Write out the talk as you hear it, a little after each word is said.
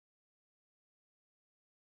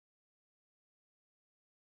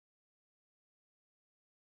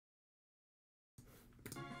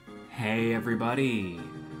Hey everybody,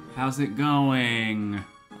 how's it going?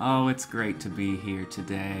 Oh, it's great to be here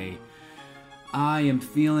today. I am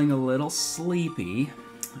feeling a little sleepy.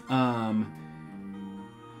 My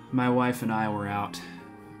wife and I were out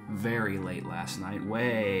very late last night,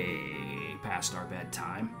 way past our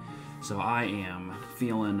bedtime. So I am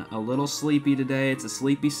feeling a little sleepy today. It's a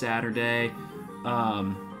sleepy Saturday.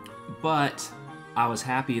 But I was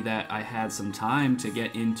happy that I had some time to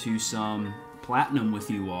get into some Platinum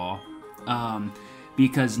with you all.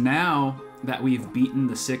 Because now that we've beaten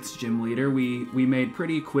the 6th gym leader, we made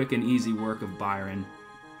pretty quick and easy work of Byron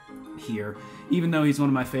here. Even though he's one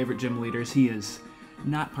of my favorite gym leaders, he is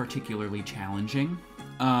not particularly challenging.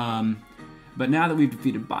 But now that we've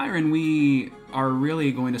defeated Byron, we are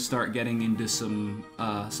really going to start getting into some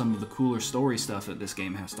of the cooler story stuff that this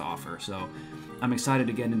game has to offer. So I'm excited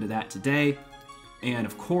to get into that today. And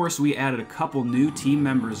of course, we added a couple new team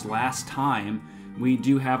members last time. We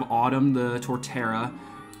do have Autumn, the Torterra.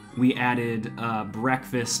 We added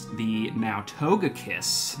Breakfast, the now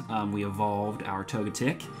Togekiss. We evolved our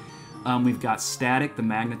Togetic. We've got Static, the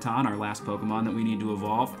Magneton, our last Pokemon that we need to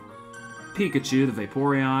evolve. Pikachu, the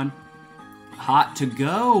Vaporeon. Hot to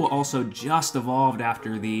Go also just evolved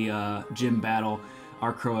after the gym battle.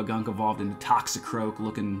 Our Croagunk evolved into Toxicroak,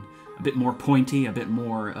 looking a bit more pointy, a bit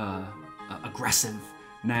more aggressive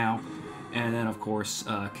now. And then, of course,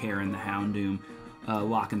 Karen, the Houndoom,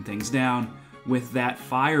 locking things down with that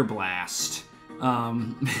Fire Blast.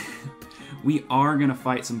 We are going to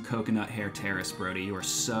fight some Coconut Hair Terrace, Brody. You are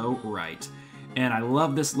so right. And I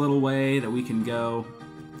love this little way that we can go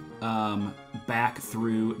back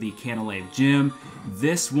through the Canalave Gym.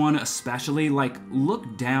 This one especially, like,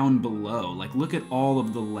 look down below. Like, look at all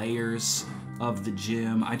of the layers of the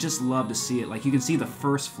gym. I just love to see it. Like, you can see the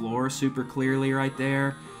first floor super clearly right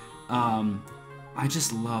there. I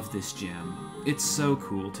just love this gym. It's so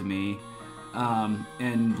cool to me.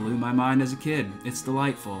 And blew my mind as a kid. It's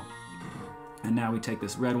delightful. And now we take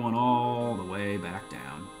this red one all the way back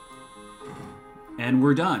down. And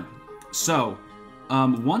we're done. So,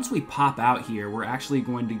 once we pop out here, we're actually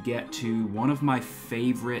going to get to one of my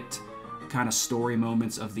favorite kind of story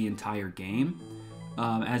moments of the entire game.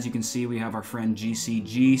 As you can see, we have our friend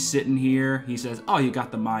GCG sitting here. He says, oh, you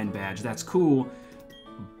got the Mind Badge. That's cool.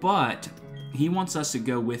 But he wants us to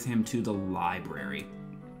go with him to the library.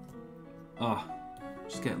 Oh,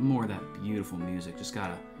 just get more of that beautiful music. Just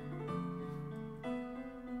gotta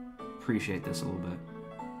appreciate this a little bit.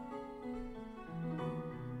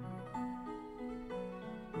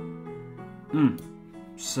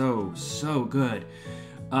 So good.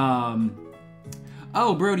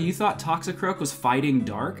 Oh, Brody, you thought Toxicroak was fighting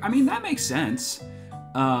Dark? I mean, that makes sense.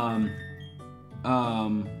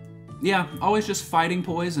 Yeah, always just fighting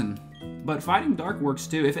poison. But fighting Dark works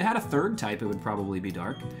too. If it had a third type, it would probably be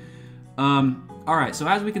Dark. Alright, so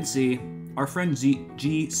as we can see, our friend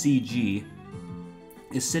GCG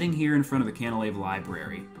is sitting here in front of the Canalave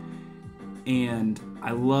Library. And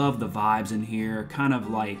I love the vibes in here. Kind of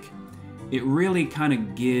like, it really kind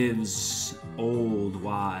of gives old,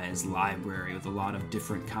 wise library with a lot of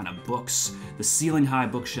different kind of books. The ceiling-high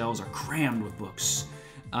bookshelves are crammed with books.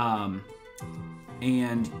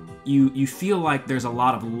 And you feel like there's a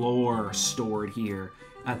lot of lore stored here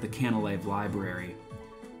at the Canalave Library.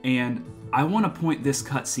 And I want to point this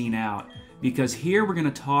cutscene out because here we're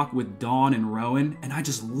going to talk with Dawn and Rowan, and I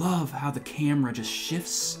just love how the camera just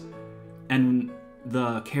shifts and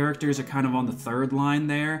the characters are kind of on the third line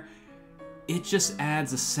there. It just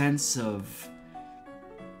adds a sense of,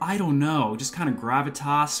 I don't know, just kind of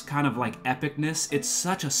gravitas, kind of like epicness. It's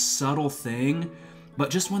such a subtle thing, but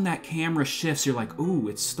just when that camera shifts, you're like, ooh,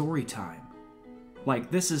 it's story time. Like,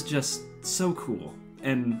 this is just so cool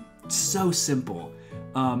and so simple.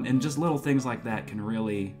 And just little things like that can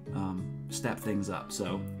really step things up.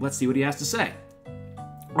 So let's see what he has to say.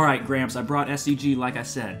 All right, Gramps, I brought SCG like I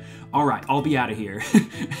said. All right, I'll be out of here.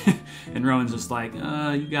 And Rowan's just like,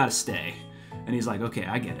 you gotta stay. And he's like, okay,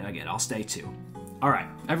 I get it, I'll stay too. All right,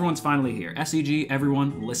 everyone's finally here. SCG,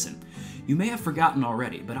 everyone, listen. You may have forgotten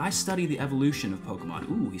already, but I study the evolution of Pokemon.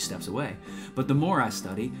 Ooh, he steps away. But the more I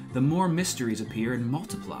study, the more mysteries appear and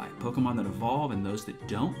multiply. Pokemon that evolve and those that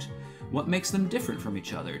don't. What makes them different from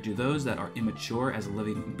each other? Do those that are immature as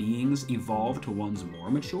living beings evolve to ones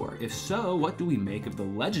more mature? If so, what do we make of the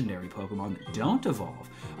legendary Pokemon that don't evolve?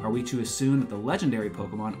 Are we to assume that the legendary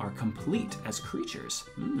Pokemon are complete as creatures?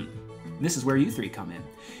 This is where you three come in.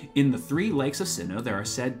 In the 3 lakes of Sinnoh, there are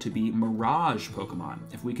said to be Mirage Pokemon.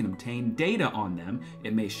 If we can obtain data on them,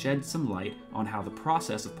 it may shed some light on how the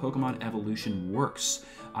process of Pokemon evolution works.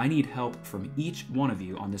 I need help from each one of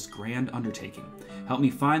you on this grand undertaking. Help me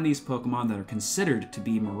find these Pokemon Pokemon that are considered to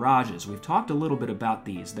be mirages. We've talked a little bit about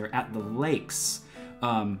these. They're at the lakes.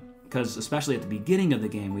 Because especially at the beginning of the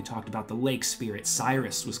game, we talked about the lake spirit.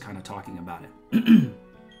 Cyrus was kind of talking about it.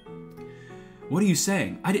 What are you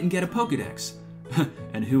saying? I didn't get a Pokedex.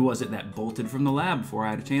 And who was it that bolted from the lab before I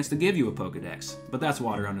had a chance to give you a Pokedex? But that's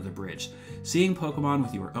water under the bridge. Seeing Pokemon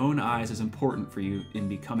with your own eyes is important for you in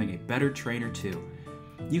becoming a better trainer too.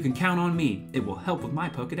 You can count on me. It will help with my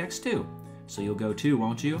Pokedex too. So you'll go too,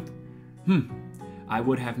 won't you? I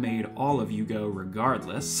would have made all of you go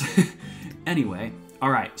regardless. Anyway,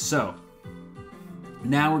 alright, so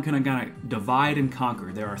now we're gonna divide and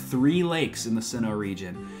conquer. There are 3 lakes in the Sinnoh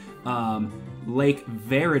region. Lake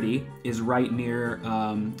Verity is right near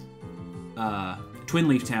Twin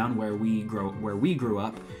Leaf Town, where we grew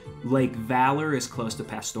up. Lake Valor is close to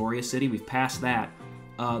Pastoria City. We've passed that.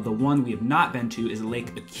 The one we have not been to is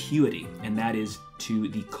Lake Acuity, and that is to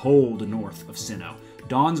the cold north of Sinnoh.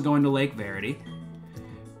 Dawn's going to Lake Verity,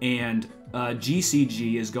 and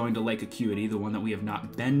GCG is going to Lake Acuity, the one that we have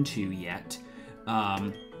not been to yet.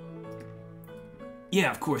 Yeah,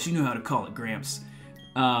 of course, you know how to call it, Gramps.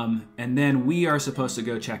 And then we are supposed to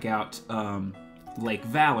go check out Lake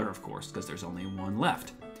Valor, of course, because there's only one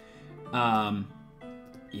left.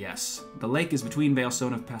 Yes, the lake is between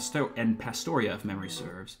Veilstone and Pastoria, if memory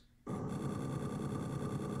serves.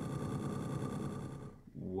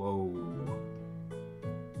 Whoa.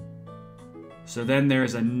 So then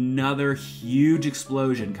there's another huge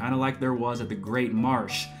explosion, kind of like there was at the Great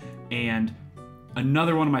Marsh. And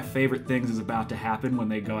another one of my favorite things is about to happen when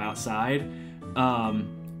they go outside.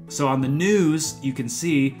 So on the news, you can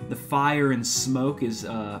see the fire and smoke is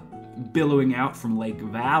billowing out from Lake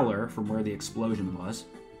Valor, from where the explosion was.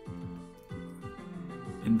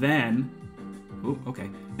 And then, oh, okay.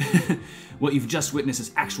 What you've just witnessed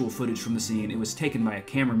is actual footage from the scene. It was taken by a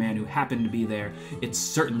cameraman who happened to be there. It's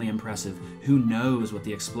certainly impressive. Who knows what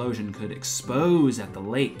the explosion could expose at the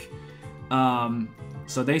lake?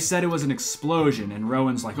 So they said it was an explosion, and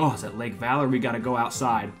Rowan's like, oh, is that Lake Valor? We gotta go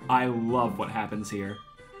outside. I love what happens here.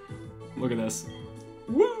 Look at this.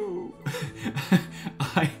 Woo!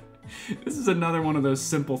 This is another one of those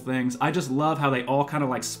simple things. I just love how they all kind of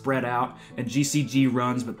like spread out, and GCG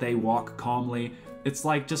runs, but they walk calmly. It's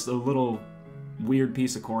like just a little weird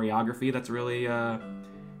piece of choreography that's really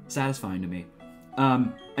satisfying to me.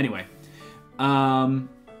 Anyway.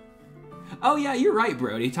 Oh yeah, you're right,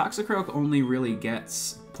 Brody. Toxicroak only really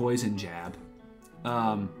gets Poison Jab.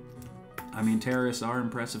 I mean, terrorists are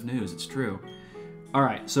impressive news, it's true.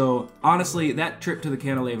 Alright, so honestly, that trip to the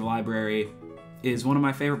Canalave Library is one of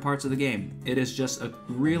my favorite parts of the game. It is just a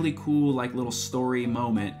really cool, like, little story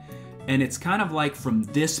moment, and it's kind of like from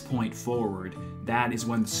this point forward, that is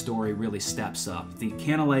when the story really steps up. The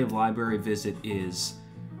Canalave Library visit is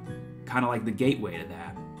kind of like the gateway to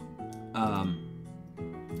that.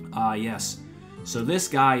 Yes. So this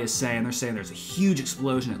guy is saying, they're saying there's a huge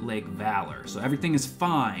explosion at Lake Valor, so everything is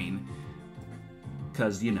fine,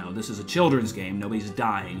 because, you know, this is a children's game, nobody's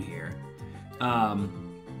dying here.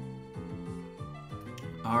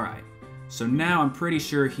 Alright, so now I'm pretty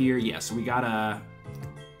sure here, yes,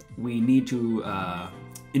 we need to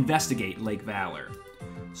investigate Lake Valor.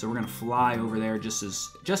 So we're gonna fly over there just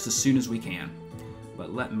as soon as we can.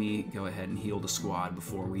 But let me go ahead and heal the squad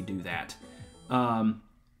before we do that.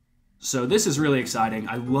 So this is really exciting.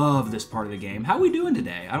 I love this part of the game. How are we doing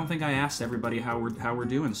today? I don't think I asked everybody how we're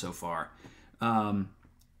doing so far.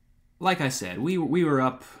 Like I said, we were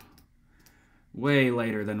up way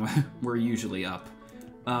later than we're usually up.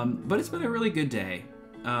 But it's been a really good day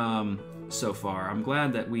so far. I'm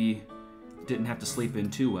glad that we didn't have to sleep in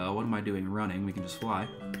too well. What am I doing running? We can just fly.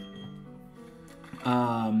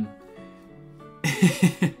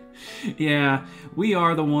 Yeah, we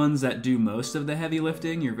are the ones that do most of the heavy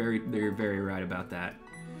lifting. You're very right about that.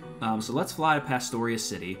 So let's fly to Pastoria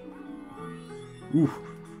City. Ooh,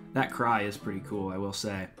 that cry is pretty cool, I will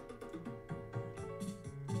say.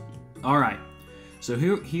 Alright, so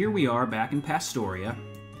here we are back in Pastoria.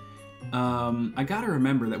 I gotta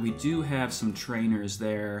remember that we do have some trainers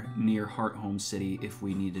there near Hearthome City if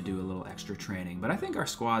we need to do a little extra training, but I think our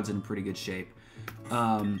squad's in pretty good shape.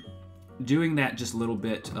 Doing that just little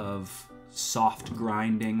bit of soft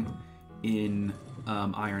grinding in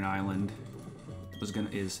Iron Island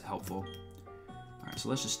is helpful. Alright, so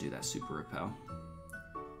let's just do that Super Repel.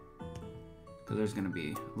 Because there's going to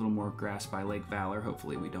be a little more grass by Lake Valor.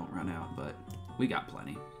 Hopefully we don't run out, but we got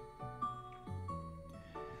plenty.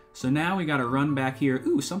 So now we got to run back here.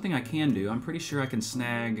 Ooh, something I can do. I'm pretty sure I can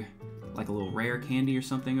snag like a little rare candy or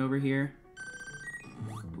something over here.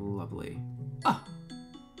 Lovely. Ah!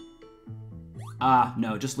 Ah,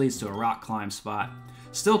 no, it just leads to a rock climb spot.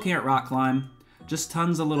 Still can't rock climb. Just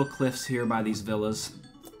tons of little cliffs here by these villas.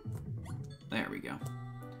 There we go.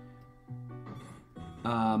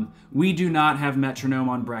 We do not have Metronome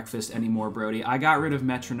on Breakfast anymore, Brody. I got rid of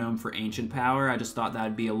Metronome for Ancient Power. I just thought that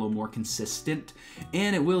would be a little more consistent.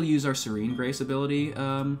 And it will use our Serene Grace ability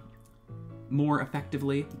more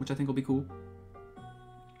effectively, which I think will be cool.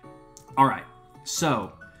 Alright,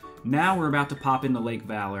 so now we're about to pop into Lake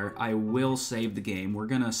Valor. I will save the game. We're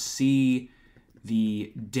going to see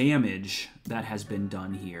the damage that has been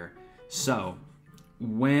done here. So,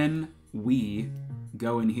 when we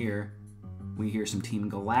go in here, we hear some Team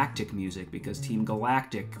Galactic music because Team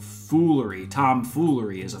Galactic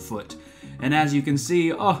tomfoolery is afoot. And as you can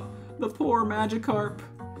see, oh, the poor Magikarp.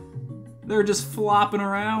 They're just flopping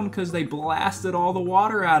around because they blasted all the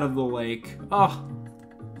water out of the lake. Oh,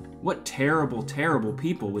 what terrible, terrible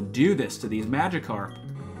people would do this to these Magikarp.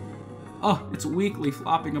 Oh, it's weakly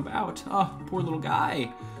flopping about. Oh, poor little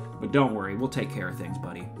guy. But don't worry, we'll take care of things,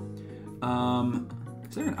 buddy. Is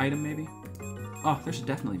there an item maybe? Oh, there should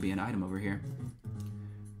definitely be an item over here.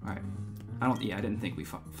 Alright. I didn't think we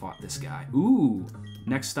fought this guy. Ooh,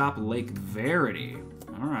 next stop, Lake Verity.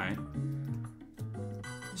 Alright.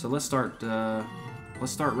 So let's start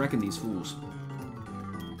wrecking these fools.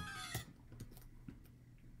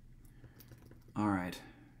 Alright.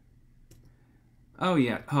 Oh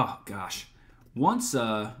yeah, oh gosh. Once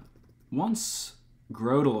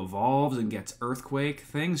Grotle evolves and gets Earthquake,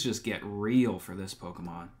 things just get real for this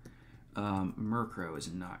Pokemon. Murkrow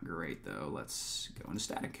is not great, though. Let's go into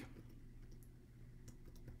Static.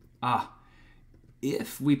 Ah,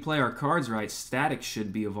 if we play our cards right, Static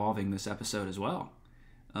should be evolving this episode as well.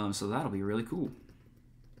 So that'll be really cool.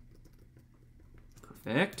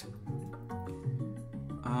 Perfect.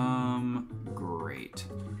 Great.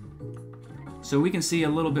 So we can see a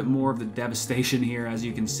little bit more of the devastation here. As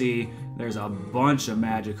you can see, there's a bunch of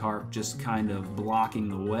Magikarp just kind of blocking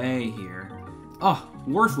the way here. Oh,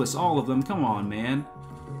 worthless, all of them. Come on, man.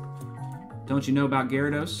 Don't you know about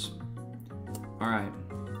Gyarados? Alright.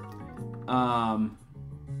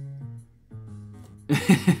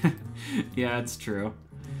 Yeah, it's true.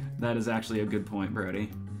 That is actually a good point,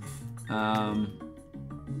 Brody. Alright.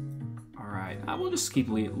 We'll just keep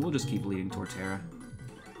leading Torterra.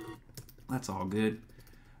 That's all good.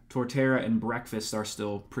 Torterra and Breakfast are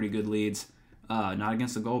still pretty good leads. Not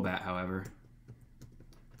against the Golbat, however.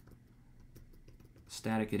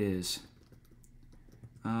 Static it is.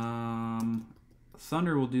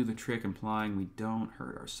 Thunder will do the trick, implying we don't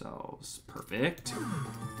hurt ourselves. Perfect.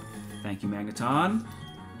 Thank you, Magneton.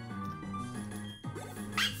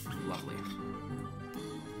 Lovely.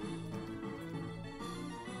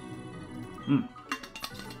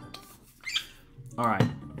 Alright.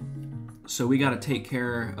 So we gotta take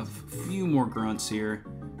care of a few more grunts here.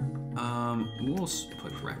 We'll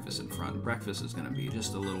put Breakfast in front. Breakfast is gonna be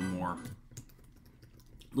just a little more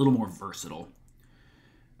versatile.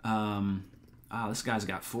 This guy's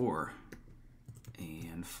got 4.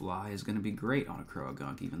 And Fly is going to be great on a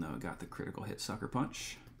Croagunk, even though it got the critical hit Sucker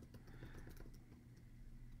Punch.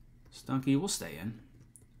 Stunky will stay in.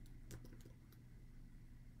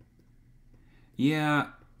 Yeah,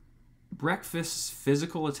 Breakfast's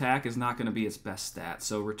physical attack is not going to be its best stat,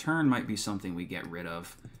 so Return might be something we get rid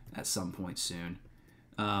of at some point soon.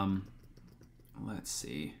 Let's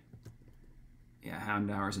see. Yeah,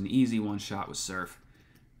 Houndour is an easy one-shot with Surf.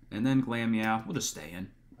 And then Glameow, we'll just stay in.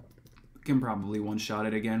 Can probably one-shot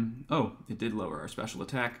it again. Oh, it did lower our special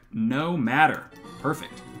attack. No matter.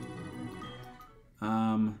 Perfect.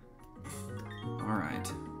 Alright.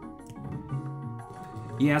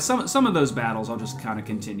 Yeah, some of those battles I'll just kind of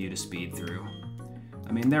continue to speed through.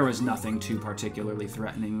 I mean, there was nothing too particularly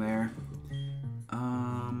threatening there.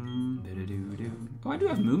 Oh, I do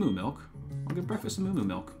have Moo Moo Milk. I'll give Breakfast some Moo Moo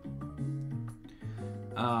Milk.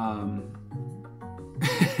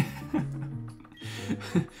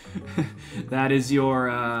 That is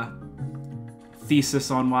your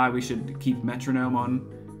thesis on why we should keep Metronome on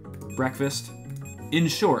Breakfast. In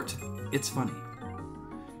short, it's funny.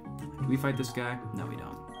 Do we fight this guy? No, we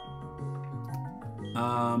don't.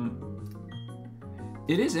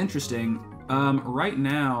 It is interesting. Right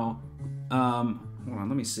now, hold on,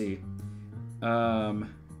 let me see.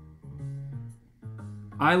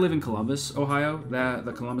 I live in Columbus, Ohio,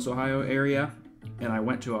 the Columbus, Ohio area, and I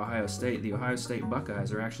went to Ohio State. The Ohio State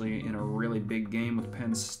Buckeyes are actually in a really big game with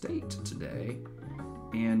Penn State today,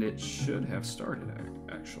 and it should have started,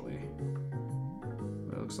 actually.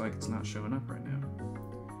 But it looks like it's not showing up right now.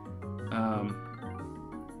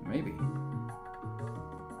 Maybe.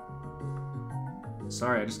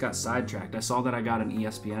 Sorry, I just got sidetracked. I saw that I got an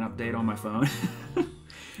ESPN update on my phone.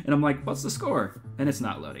 And I'm like, what's the score? And it's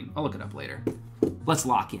not loading. I'll look it up later. Let's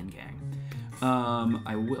lock in, gang.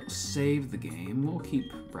 I will save the game. We'll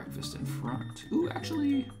keep breakfast in front. Ooh,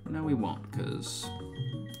 actually, no, we won't, because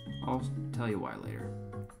I'll tell you why later.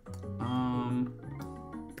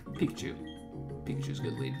 Pikachu. Pikachu's a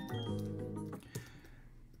good lead.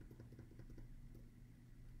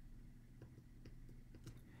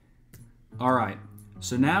 All right,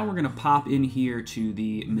 so now we're gonna pop in here to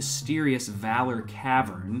the mysterious Valor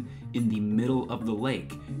Cavern in the middle of the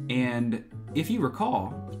lake. And if you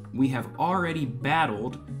recall, we have already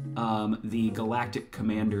battled the Galactic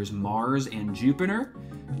Commanders Mars and Jupiter.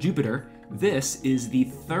 This is the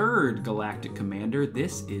third Galactic Commander.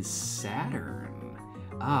 This is Saturn.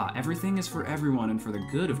 Ah, everything is for everyone and for the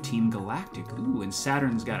good of Team Galactic. Ooh, and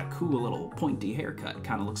Saturn's got a cool little pointy haircut.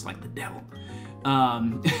 Kind of looks like the devil.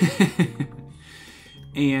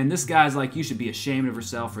 And this guy's like, you should be ashamed of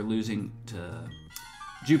yourself for losing to...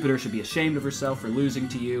 Jupiter should be ashamed of herself for losing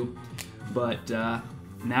to you. But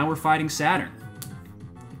now we're fighting Saturn.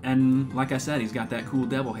 And like I said, he's got that cool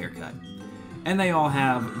devil haircut. And they all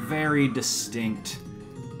have very distinct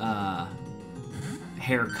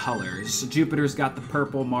hair colors. So Jupiter's got the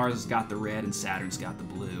purple, Mars has got the red, and Saturn's got the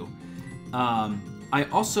blue. I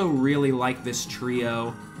also really like this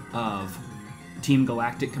trio of Team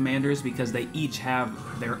Galactic Commanders because they each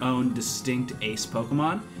have their own distinct ace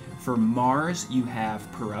Pokemon. For Mars, you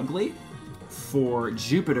have Perugly. For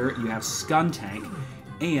Jupiter, you have Skuntank.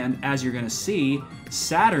 And as you're going to see,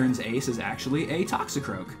 Saturn's ace is actually a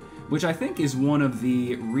Toxicroak, which I think is one of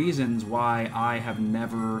the reasons why I have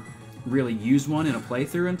never really used one in a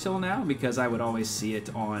playthrough until now, because I would always see it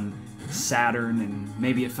on Saturn, and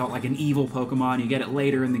maybe it felt like an evil Pokemon. You get it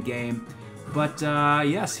later in the game. But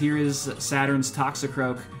yes, here is Saturn's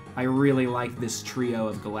Toxicroak. I really like this trio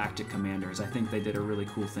of Galactic Commanders. I think they did a really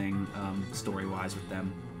cool thing story-wise with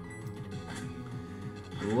them.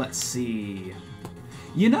 Let's see.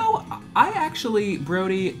 You know, I actually,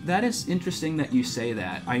 Brody, that is interesting that you say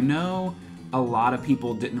that. I know a lot of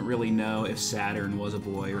people didn't really know if Saturn was a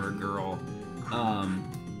boy or a girl.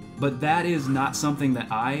 But that is not something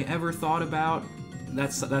that I ever thought about.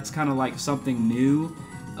 That's kind of like something new.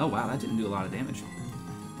 Oh, wow, that didn't do a lot of damage.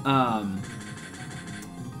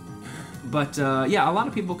 Yeah, a lot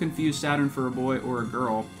of people confuse Saturn for a boy or a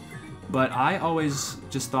girl. But I always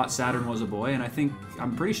just thought Saturn was a boy, and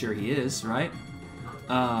I'm pretty sure he is, right?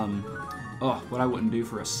 Oh, what I wouldn't do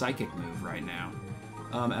for a psychic move right now.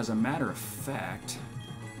 As a matter of fact,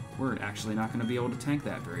 we're actually not going to be able to tank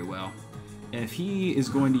that very well. If he is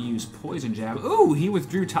going to use Poison Jab... Ooh, he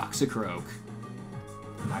withdrew Toxicroak.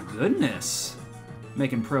 My goodness.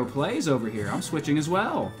 Making pro plays over here. I'm switching as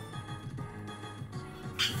well.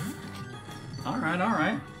 Alright,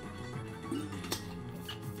 alright.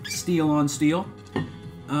 Steel on steel.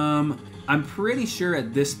 I'm pretty sure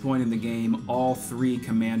at this point in the game, all three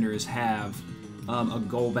commanders have a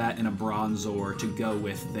Golbat and a Bronzor to go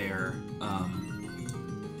with their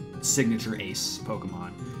signature ace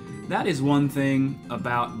Pokemon. That is one thing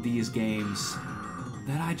about these games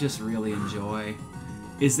that I just really enjoy,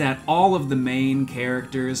 is that all of the main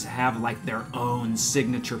characters have like their own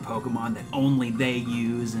signature Pokemon that only they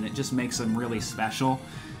use, and it just makes them really special.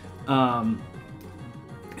 And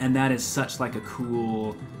that is such like a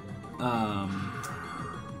cool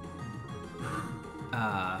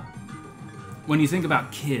when you think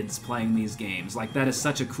about kids playing these games, like that is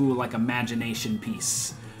such a cool like imagination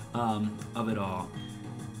piece of it all.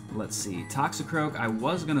 Let's see, Toxicroak, I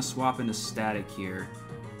was gonna swap into Static here.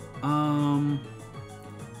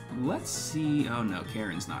 Let's see, oh no,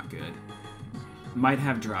 Karen's not good. Might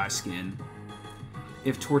have Dry Skin.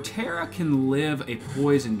 If Torterra can live a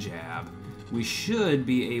Poison Jab, we should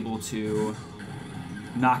be able to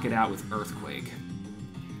knock it out with Earthquake.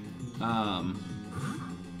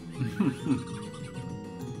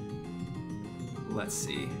 Let's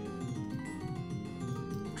see.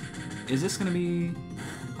 Is this gonna be...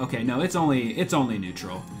 Okay, no, it's only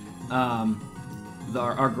neutral.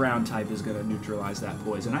 Our ground type is gonna neutralize that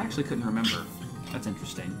poison. I actually couldn't remember. That's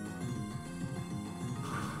interesting.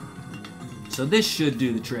 So this should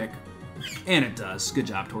do the trick. And it does. Good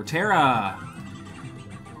job, Torterra!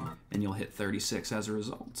 And you'll hit 36 as a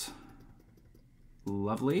result.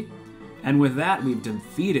 Lovely. And with that, we've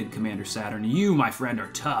defeated Commander Saturn. You, my friend,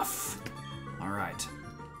 are tough. Alright.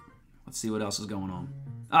 Let's see what else is going on.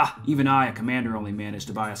 Ah, even I, a commander, only managed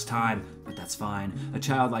to buy us time, but that's fine. A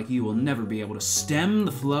child like you will never be able to stem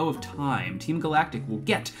the flow of time. Team Galactic will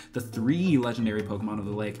get the 3 legendary Pokemon of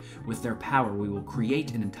the lake. With their power, we will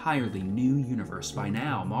create an entirely new universe. By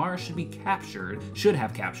now, Mars should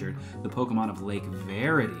have captured the Pokemon of Lake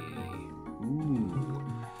Verity. Ooh.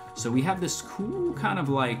 So we have this cool kind of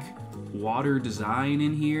like water design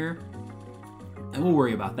in here, and we'll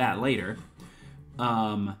worry about that later.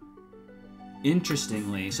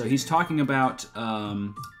 Interestingly, so he's talking about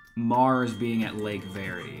Mars being at Lake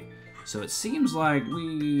Verity. So it seems like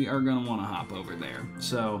we are going to want to hop over there.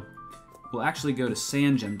 So we'll actually go to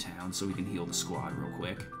Sandgem Town so we can heal the squad real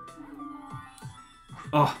quick.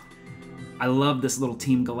 Oh, I love this little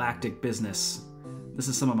Team Galactic business. This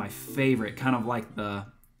is some of my favorite, kind of like the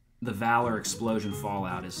Valor Explosion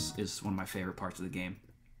Fallout is one of my favorite parts of the game.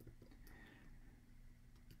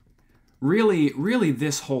 Really,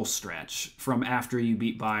 this whole stretch from after you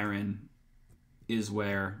beat Byron is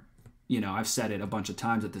where, you know, I've said it a bunch of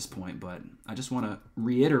times at this point, but I just want to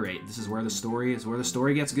reiterate, this is where the story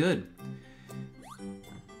gets good.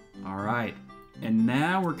 All right, and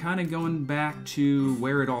now we're kind of going back to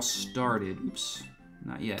where it all started. Oops,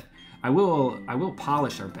 not yet. I will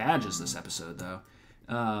polish our badges this episode, though.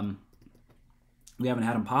 We haven't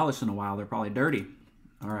had them polished in a while. They're probably dirty.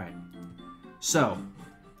 All right, so.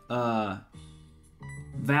 Valor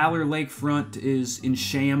Lakefront is in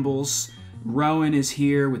shambles. Rowan is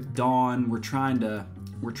here with Dawn. We're trying to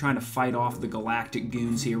fight off the galactic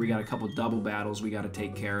goons here. We got a couple double battles we got to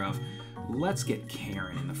take care of. Let's get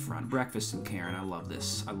Karen in the front. Breakfast and Karen. I love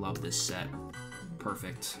this. I love this set.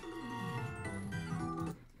 Perfect.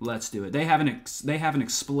 Let's do it. They haven't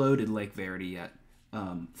exploded Lake Verity yet,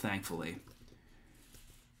 thankfully.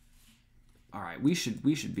 All right, we should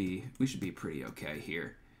be pretty okay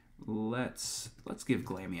here. Let's give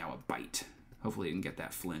Glameow a bite. Hopefully you can get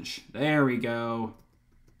that flinch. There we go.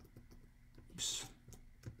 Oops.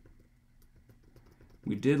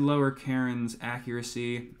 We did lower Karen's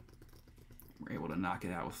accuracy. We're able to knock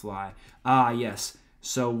it out with Fly. Ah, yes.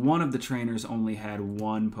 So one of the trainers only had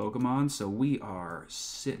one Pokemon, so we are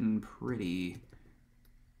sitting pretty...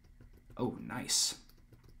 Oh, nice.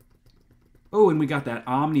 Oh, and we got that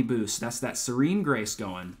Omni Boost. That's that Serene Grace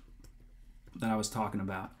going that I was talking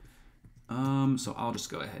about. So I'll just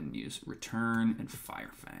go ahead and use Return and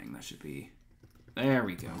Fire Fang. That should be... There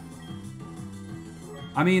we go.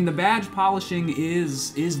 I mean, the badge polishing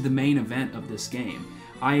is the main event of this game.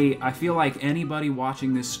 I feel like anybody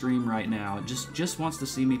watching this stream right now just wants to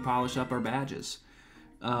see me polish up our badges.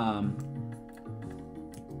 And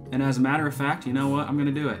as a matter of fact, you know what? I'm going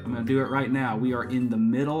to do it. I'm going to do it right now. We are in the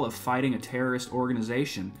middle of fighting a terrorist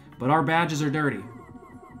organization, but our badges are dirty.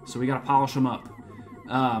 So we got to polish them up.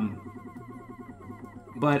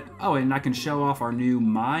 But, oh, and I can show off our new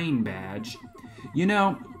Mine badge. You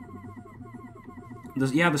know,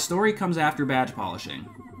 the story comes after badge polishing.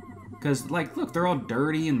 Because, like, look, they're all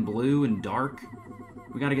dirty and blue and dark.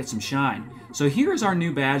 We got to get some shine. So here's our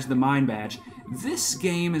new badge, the Mine badge. This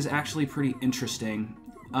game is actually pretty interesting.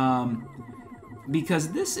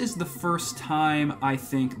 Because this is the first time, I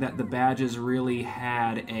think, that the badges really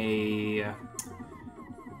had a...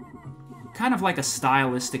 kind of like a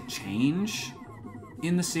stylistic change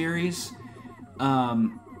in the series.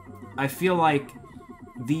 I feel like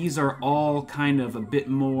these are all kind of a bit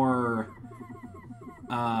more,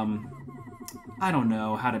 I don't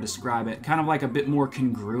know how to describe it, kind of like a bit more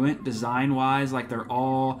congruent design-wise. Like they're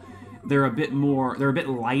a bit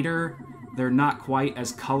lighter. They're not quite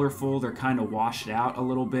as colorful. They're kind of washed out a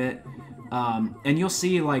little bit. And you'll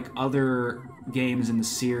see like other games in the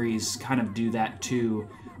series kind of do that too,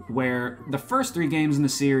 where the first 3 games in the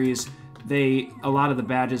series, a lot of the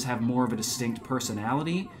badges have more of a distinct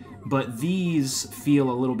personality, but these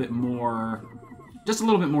feel a little bit more, just a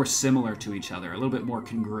little bit more similar to each other, a little bit more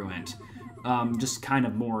congruent, just kind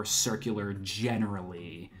of more circular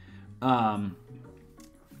generally. But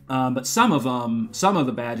some of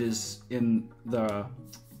the badges in the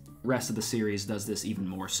rest of the series does this even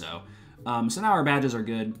more so. So now our badges are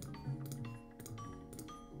good.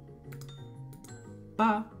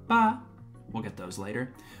 We'll get those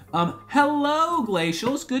later. Hello,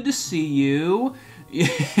 Glacial. It's good to see you.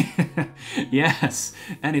 Yes,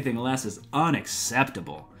 anything less is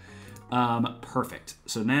unacceptable. Perfect.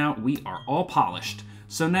 So now we are all polished.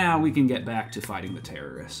 So now we can get back to fighting the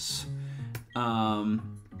terrorists. So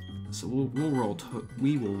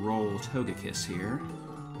we will roll Togekiss here.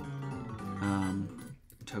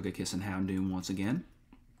 Togekiss and Houndoom once again.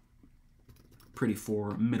 Pretty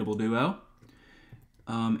formidable duo.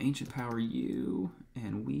 Ancient Power you,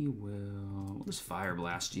 and we'll just Fire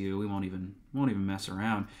Blast you. We won't even mess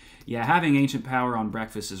around. Yeah, having Ancient Power on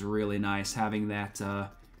Breakfast is really nice. Having that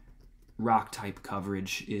rock type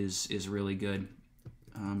coverage is really good.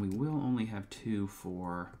 We will only have 2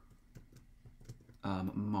 for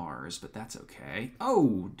Mars, but that's okay.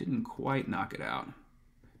 Oh, didn't quite knock it out.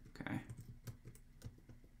 Okay.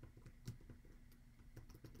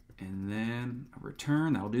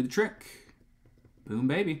 return. That'll do the trick. Boom,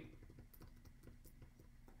 baby.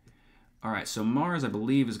 All right, so Mars, I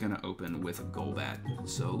believe, is going to open with a Golbat.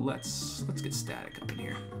 So let's get Static up in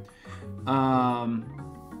here.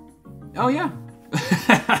 Oh yeah.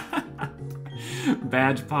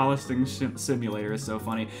 Badge polishing simulator is so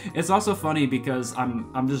funny. It's also funny because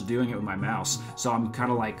I'm just doing it with my mouse, so I'm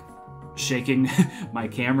kind of like shaking my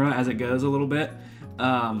camera as it goes a little bit.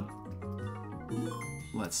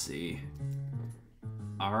 Let's see.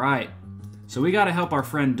 All right, so we got to help our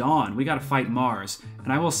friend Dawn. We got to fight Mars,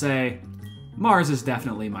 and I will say, Mars is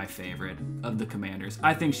definitely my favorite of the commanders.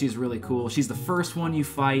 I think she's really cool. She's the first one you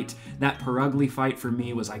fight. That Perugly fight for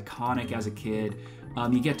me was iconic as a kid.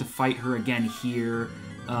 You get to fight her again here.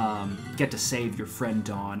 Get to save your friend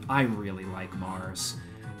Dawn. I really like Mars.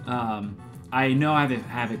 I know I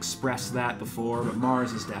have expressed that before, but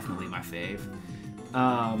Mars is definitely my fave.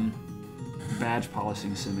 Badge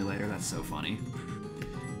polishing simulator. That's so funny.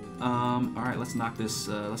 All right, let's knock this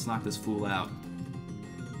fool out.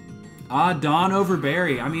 Ah, Dawn over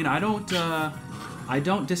Barry. I mean, I don't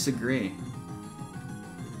disagree.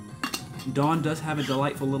 Dawn does have a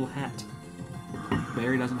delightful little hat.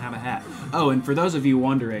 Barry doesn't have a hat. Oh, and for those of you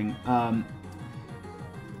wondering,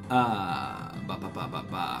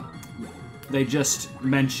 they just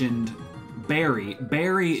mentioned Barry.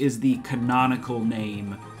 Barry is the canonical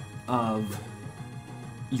name of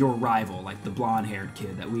your rival, like the blonde-haired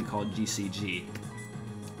kid that we called GCG.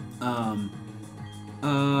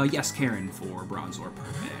 Yes, Karen for Bronzor.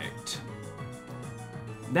 Perfect.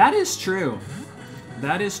 That is true.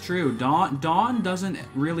 That is true. Dawn doesn't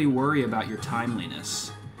really worry about your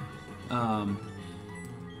timeliness. Dawn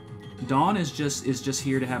is just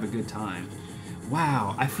here to have a good time.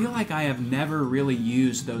 Wow, I feel like I have never really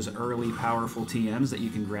used those early powerful TMs that you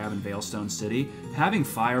can grab in Veilstone City. Having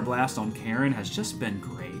Fire Blast on Karen has just been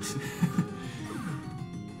great.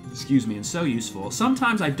 Excuse me, and so useful.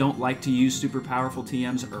 Sometimes I don't like to use super powerful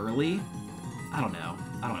TMs early. I don't know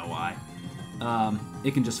why.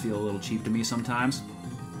 It can just feel a little cheap to me sometimes.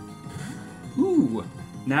 Ooh,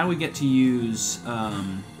 now we get to use,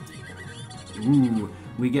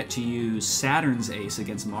 we get to use Saturn's ace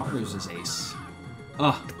against Mars's ace.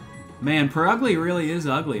 Ugh, man, Perugly really is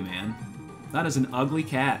ugly, man. That is an ugly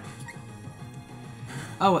cat.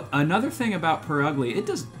 Oh, another thing about Perugly, it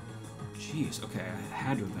does... Jeez, okay, it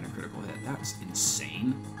had to have been a critical hit. That's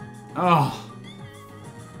insane. Oh.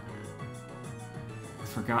 I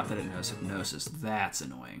forgot that it knows Hypnosis. That's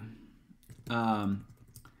annoying.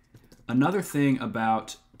 Another thing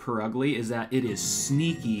about Perugly is that it is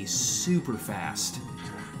sneaky super fast.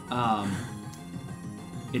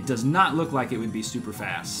 It does not look like it would be super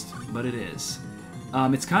fast, but it is.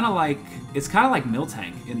 It's kind of like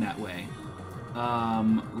Miltank in that way.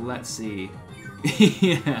 Let's see.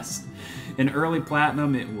 Yes. In early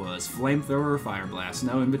Platinum, it was Flamethrower or Fire Blast.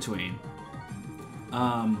 No in between.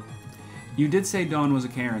 You did say Dawn was a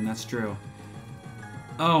Karen. That's true.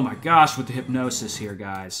 Oh my gosh, with the Hypnosis here,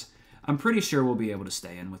 guys. I'm pretty sure we'll be able to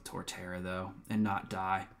stay in with Torterra, though, and not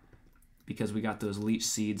die. Because we got those Leech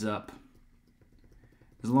Seeds up.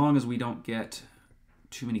 As long as we don't get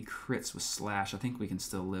too many crits with Slash, I think we can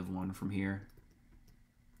still live one from here.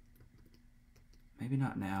 Maybe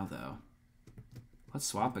not now, though. Let's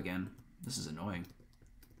swap again. This is annoying.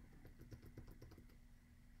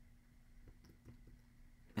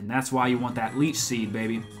 And that's why you want that Leech Seed,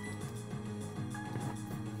 baby.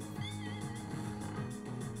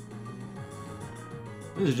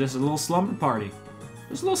 This is just a little slumber party.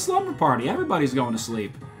 It's a little slumber party. Everybody's going to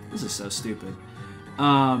sleep. This is so stupid.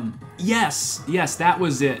 Yes, that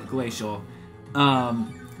was it, Glacial.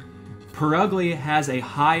 Perugly has a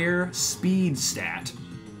higher speed stat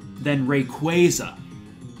than Rayquaza,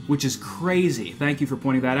 which is crazy. Thank you for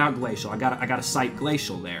pointing that out, Glacial. I gotta cite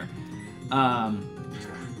Glacial there.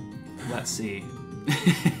 Let's see.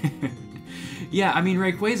 Yeah, I mean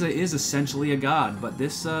Rayquaza is essentially a god, but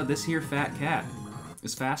this here fat cat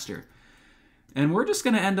is faster, and we're just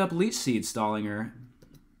gonna end up Leech Seed stalling her.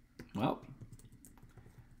 Well,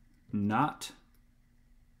 not.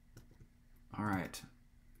 All right.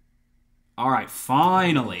 All right.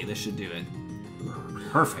 Finally, this should do it.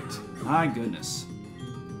 Perfect. My goodness.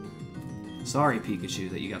 Sorry, Pikachu,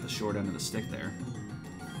 that you got the short end of the stick there.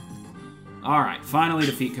 Alright, finally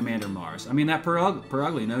defeat Commander Mars. I mean, that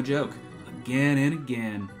Perugly, no joke. Again and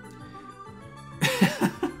again.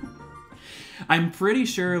 I'm pretty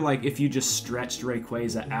sure, like, if you just stretched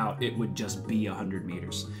Rayquaza out, it would just be 100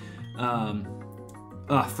 meters.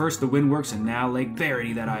 First the Windworks and now Lake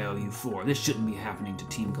Verity that I owe you for. This shouldn't be happening to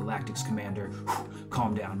Team Galactic's commander. Whew.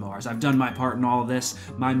 Calm down, Mars. I've done my part in all of this.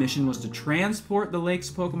 My mission was to transport the lake's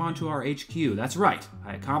Pokemon to our HQ. That's right.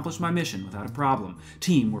 I accomplished my mission without a problem.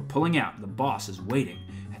 Team, we're pulling out. The boss is waiting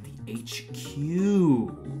at the HQ.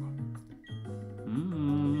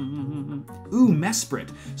 Ooh, Mesprit.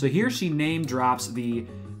 So here she name drops the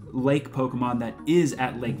lake Pokemon that is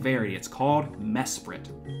at Lake Verity. It's called Mesprit.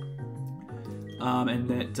 And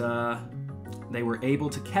that they were able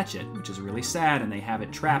to catch it, which is really sad, and they have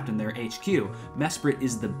it trapped in their HQ. Mesprit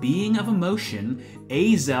is the being of emotion.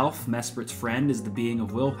 Azelf, Mesprit's friend, is the being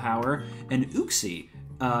of willpower, and Uxie,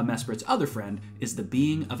 Mesprit's other friend, is the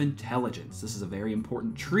being of intelligence. This is a very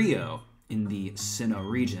important trio in the Sinnoh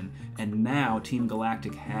region, and now Team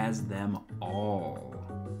Galactic has them all.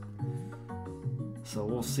 So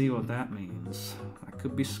we'll see what that means. That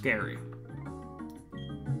could be scary.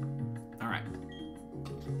 All right.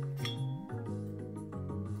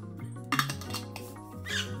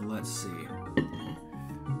 Let's see.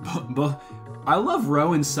 But I love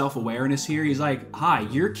Rowan's self-awareness here. He's like, hi,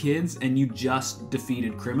 you're kids and you just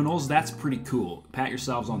defeated criminals. That's pretty cool. Pat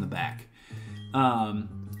yourselves on the back.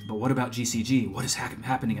 But what about GCG? What is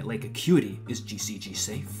happening at Lake Acuity? Is GCG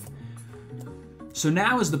safe? So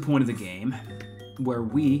now is the point of the game where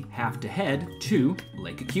we have to head to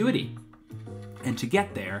Lake Acuity. And to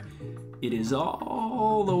get there, it is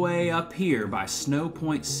all the way up here by Snow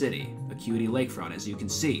Point City, Acuity Lakefront, as you can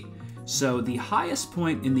see. So the highest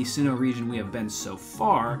point in the Sinnoh region we have been so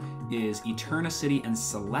far is Eterna City and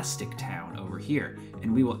Celestic Town over here.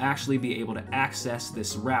 And we will actually be able to access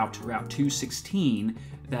this route, Route 216,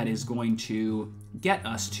 that is going to get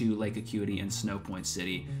us to Lake Acuity and Snow Point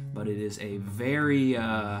City. But it is a very,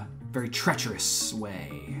 very treacherous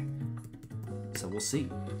way. So we'll see.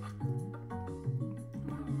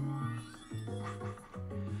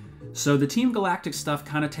 So the Team Galactic stuff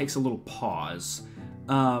kind of takes a little pause.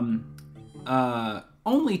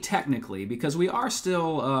 Only technically, because we are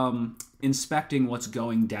still inspecting what's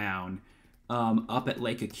going down up at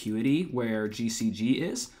Lake Acuity, where GCG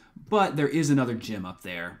is. But there is another gym up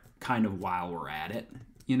there, kind of while we're at it,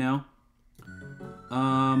 you know?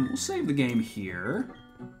 We'll save the game here.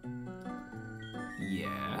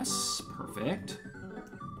 Yes, perfect.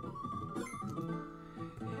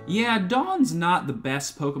 Yeah, Dawn's not the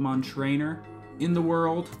best Pokemon trainer in the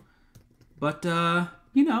world, but,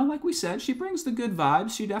 you know, like we said, she brings the good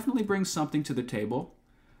vibes. She definitely brings something to the table.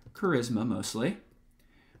 Charisma, mostly.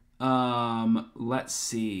 Let's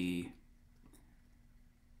see.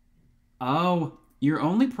 Oh, your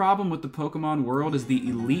only problem with the Pokemon world is the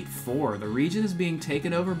Elite Four. The region is being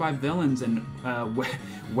taken over by villains, and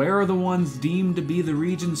where are the ones deemed to be the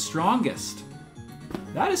region's strongest?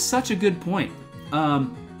 That is such a good point.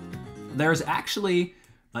 There's actually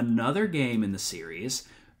another game in the series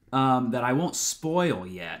that I won't spoil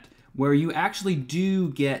yet, where you actually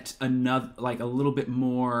do get another, like a little bit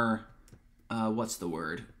more, what's the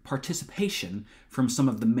word? Participation from some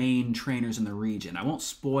of the main trainers in the region. I won't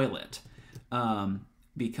spoil it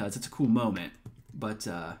because it's a cool moment, but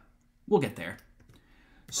we'll get there.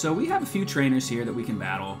 So we have a few trainers here that we can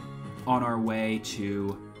battle on our way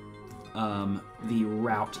to the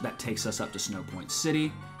route that takes us up to Snow Point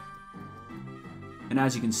City. And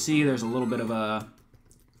as you can see, there's a little bit of a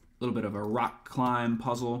rock climb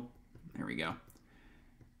puzzle. There we go.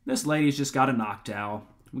 This lady's just got a Noctowl.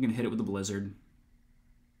 We can hit it with a Blizzard.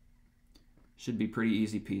 Should be pretty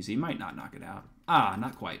easy peasy. Might not knock it out. Ah,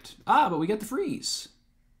 not quite. Ah, but we get the freeze.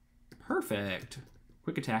 Perfect.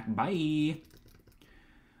 Quick attack. Bye.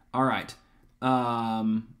 All right.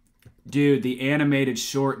 Dude, the animated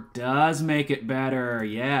short does make it better.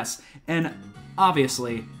 Yes. And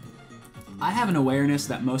obviously, I have an awareness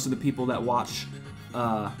that most of the people that watch,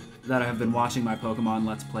 that have been watching my Pokemon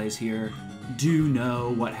Let's Plays here do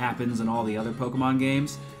know what happens in all the other Pokemon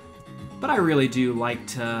games, but I really do like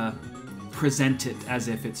to present it as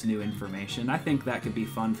if it's new information. I think that could be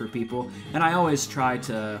fun for people, and I always try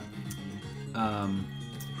to,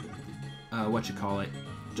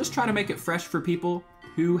 just try to make it fresh for people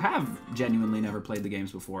who have genuinely never played the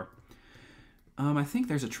games before. I think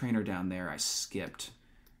there's a trainer down there I skipped.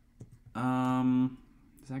 Is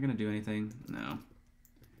that gonna do anything? No.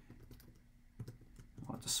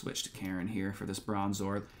 I'll have to switch to Karen here for this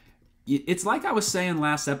Bronzor. It's like I was saying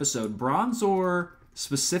last episode, Bronzor,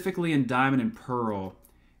 specifically in Diamond and Pearl,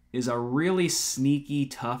 is a really sneaky,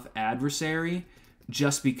 tough adversary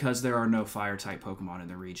just because there are no Fire-type Pokemon in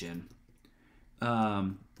the region.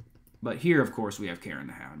 But here, of course, we have Karen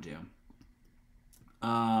the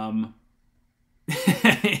Houndoom.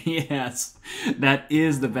 Yes, that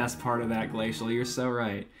is the best part of that, Glacial. You're so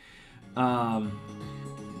right.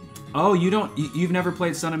 Oh, you've never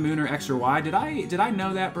played Sun and Moon or X or Y? Did I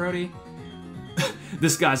know that, Brody?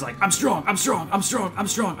 This guy's like, I'm strong, I'm strong, I'm strong, I'm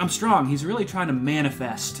strong, I'm strong. He's really trying to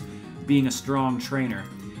manifest being a strong trainer.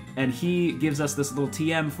 And he gives us this little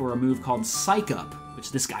TM for a move called Psych Up,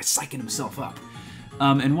 which this guy's psyching himself up.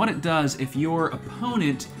 And what it does, if your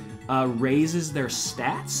opponent raises their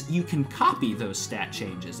stats, you can copy those stat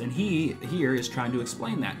changes. And he here is trying to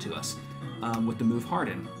explain that to us with the move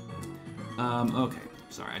Harden. Okay,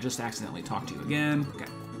 sorry, I just accidentally talked to you again. Okay.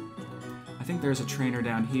 I think there's a trainer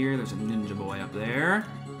down here. There's a ninja boy up there.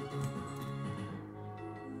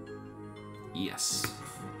 Yes.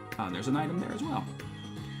 There's an item there as well.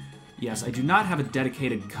 Yes, I do not have a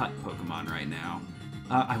dedicated cut Pokemon right now.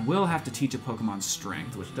 I will have to teach a Pokemon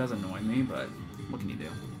Strength, which does annoy me, but what can you do?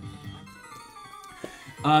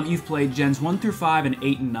 You've played Gens 1 through 5 and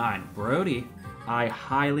 8 and 9. Brody, I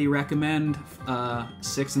highly recommend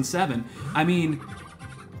 6 and 7. I mean,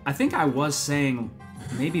 I think I was saying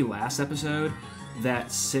maybe last episode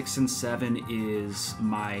that 6 and 7 is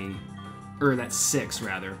that 6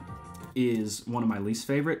 rather, is one of my least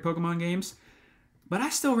favorite Pokemon games. But I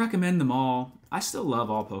still recommend them all. I still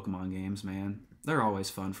love all Pokemon games, man. They're always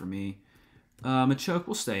fun for me. Machoke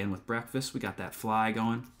will stay in with Breakfast. We got that fly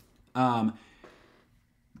going.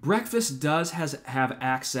 Breakfast does have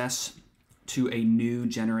access to a new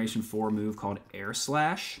Generation 4 move called Air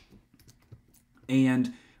Slash.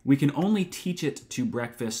 And we can only teach it to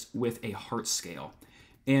Breakfast with a heart scale.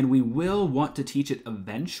 And we will want to teach it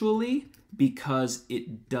eventually because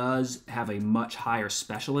it does have a much higher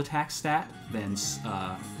special attack stat than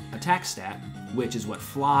attack stat, which is what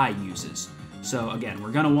Fly uses. So again,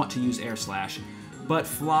 we're going to want to use Air Slash, but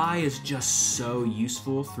Fly is just so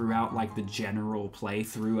useful throughout like the general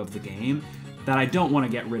playthrough of the game that I don't want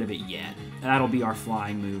to get rid of it yet. That'll be our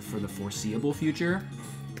flying move for the foreseeable future.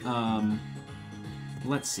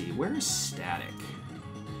 Let's see, where is Static?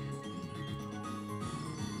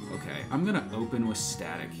 Okay, I'm going to open with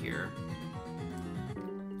Static here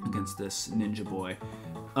against this ninja boy.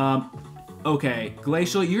 Okay,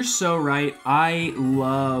 Glacial, you're so right. I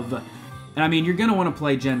love... And I mean, you're going to want to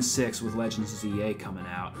play Gen 6 with Legends ZA coming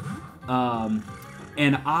out.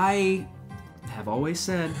 And I have always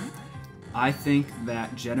said, I think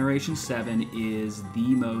that Generation 7 is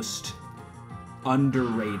the most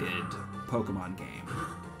underrated Pokemon game.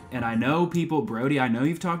 And I know people, Brody, I know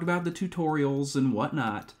you've talked about the tutorials and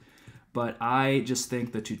whatnot, but I just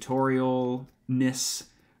think the tutorialness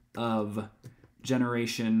of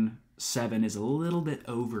Generation 7 is a little bit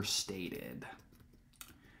overstated.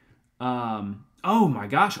 Oh my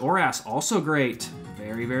gosh, Oras, also great.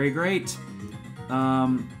 Very, very great.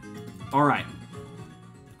 All right.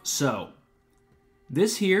 So,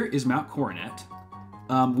 this here is Mount Coronet.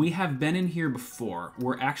 We have been in here before.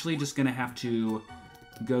 We're actually just going to have to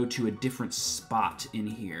go to a different spot in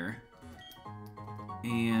here.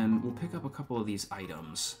 And we'll pick up a couple of these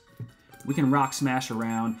items. We can rock smash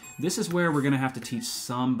around. This is where we're going to have to teach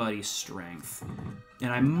somebody strength.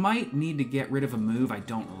 And I might need to get rid of a move I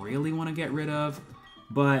don't really want to get rid of,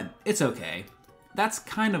 but it's okay. That's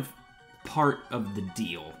kind of part of the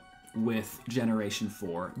deal with Generation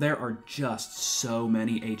 4. There are just so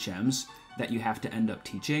many HMs that you have to end up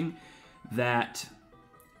teaching that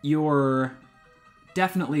you're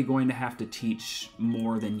definitely going to have to teach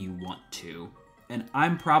more than you want to. And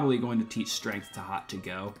I'm probably going to teach Strength to Hot to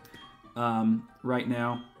Go right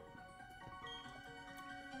now.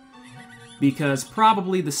 Because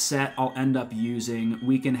probably the set I'll end up using,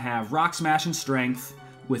 we can have Rock Smash and Strength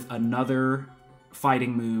with another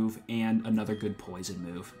fighting move and another good poison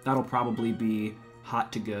move. That'll probably be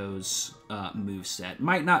Hot to Go's move set.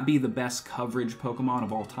 Might not be the best coverage Pokemon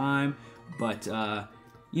of all time, but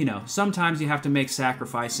you know, sometimes you have to make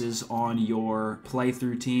sacrifices on your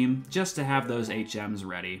playthrough team just to have those HMs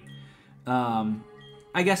ready.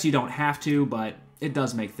 I guess you don't have to, but it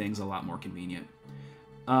does make things a lot more convenient.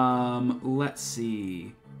 Let's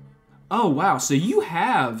see. Oh, wow. So you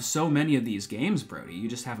have so many of these games, Brody. You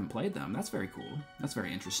just haven't played them. That's very cool. That's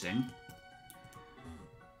very interesting.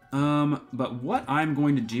 But what I'm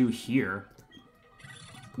going to do here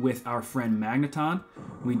with our friend Magneton,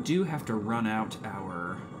 we do have to run out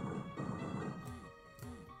our,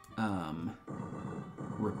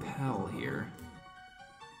 Repel here.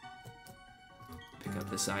 Pick up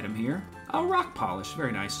this item here. Oh, Rock Polish.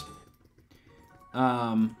 Very nice.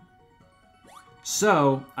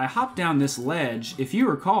 So, I hop down this ledge. If you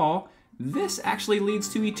recall, this actually leads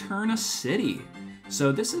to Eterna City.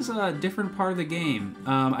 So this is a different part of the game.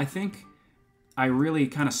 I think I really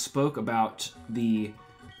kind of spoke about the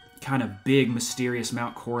kind of big, mysterious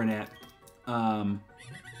Mount Coronet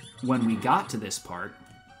when we got to this part.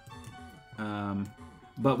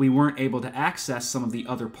 But we weren't able to access some of the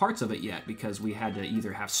other parts of it yet because we had to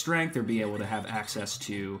either have strength or be able to have access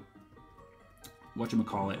to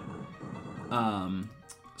whatchamacallit,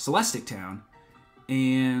 Celestic Town.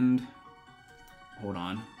 And hold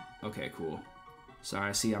on. Okay, cool. Sorry,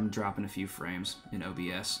 I see I'm dropping a few frames in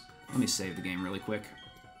OBS. Let me save the game really quick.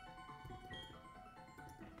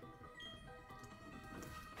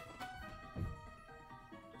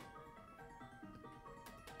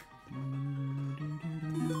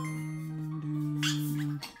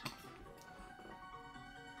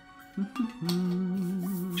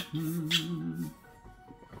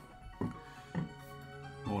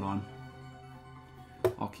 Hold on.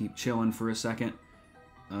 I'll keep chilling for a second.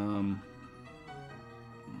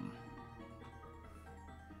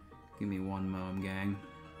 Give me one moment, gang.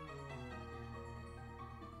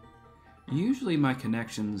 Usually my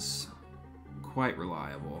connection's quite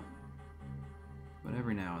reliable, but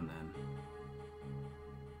every now and then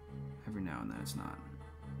it's not.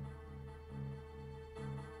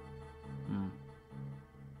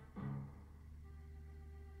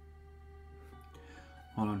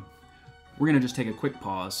 Hold on. We're gonna just take a quick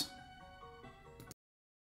pause.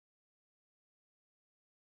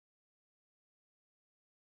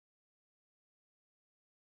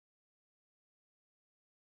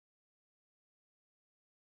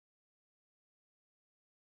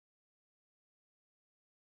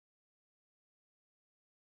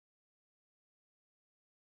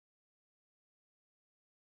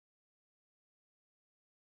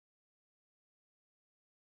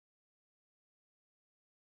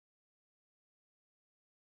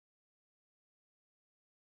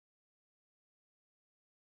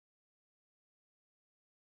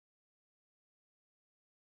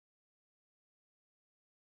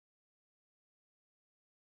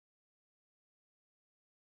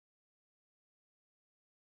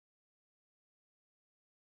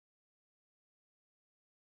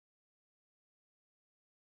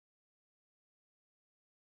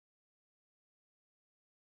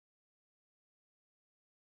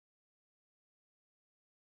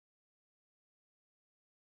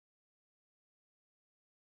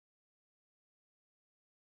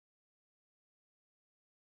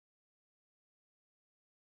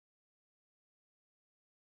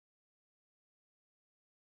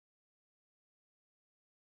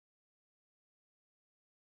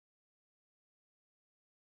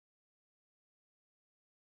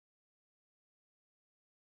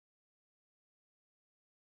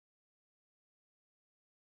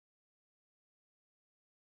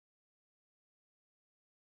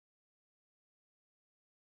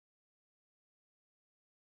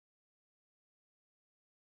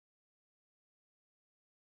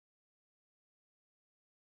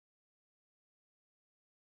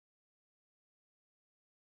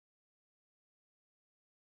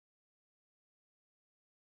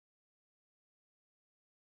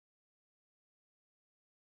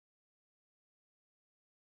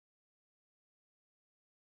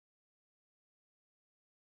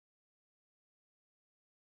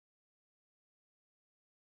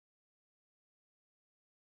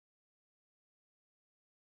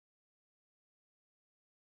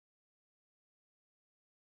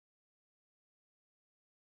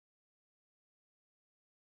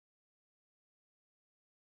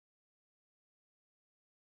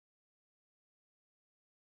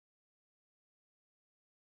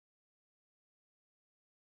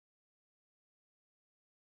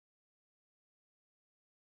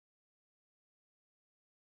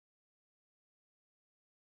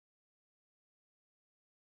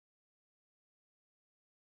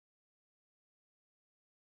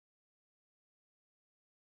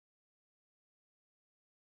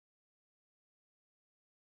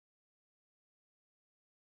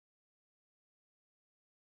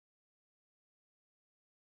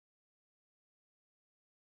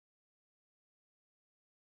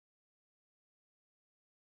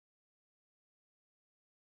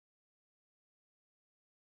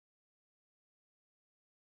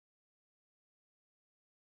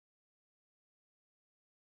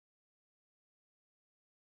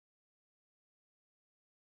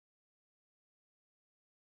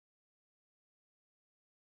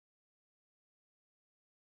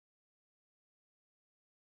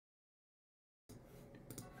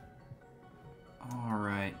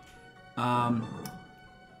 Alright.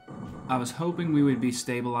 I was hoping we would be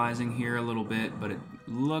stabilizing here a little bit, but it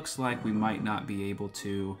looks like we might not be able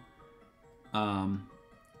to.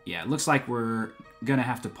 Yeah, it looks like we're gonna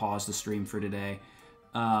have to pause the stream for today.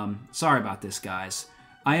 Sorry about this, guys.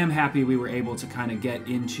 I am happy we were able to kind of get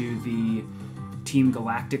into the Team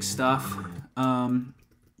Galactic stuff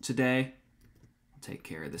today. I'll take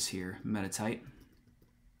care of this here. Metatite.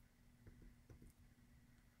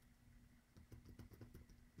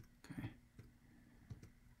 Okay.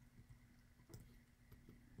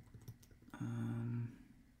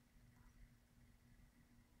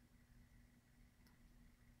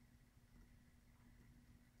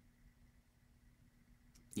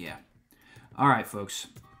 Yeah. All right, folks.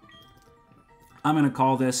 I'm going to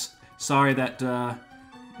call this. Sorry that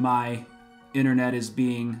my internet is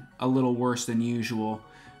being a little worse than usual.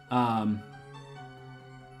 Oh,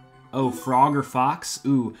 frog or fox?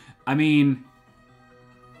 Ooh, I mean,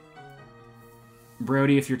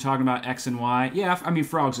 Brody, if you're talking about X and Y, yeah, I mean,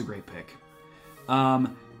 frog's a great pick.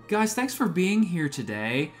 Guys, thanks for being here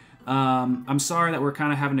today. I'm sorry that we're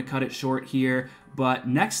kind of having to cut it short here, but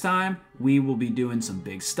next time we will be doing some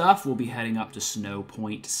big stuff. We'll be heading up to Snow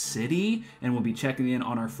Point City, and we'll be checking in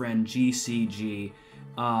on our friend GCG.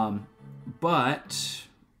 But,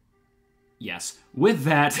 yes, with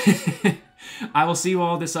that, I will see you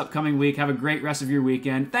all this upcoming week. Have a great rest of your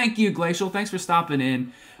weekend. Thank you, Glacial. Thanks for stopping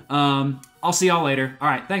in. I'll see y'all later. All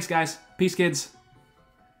right, thanks, guys. Peace, kids.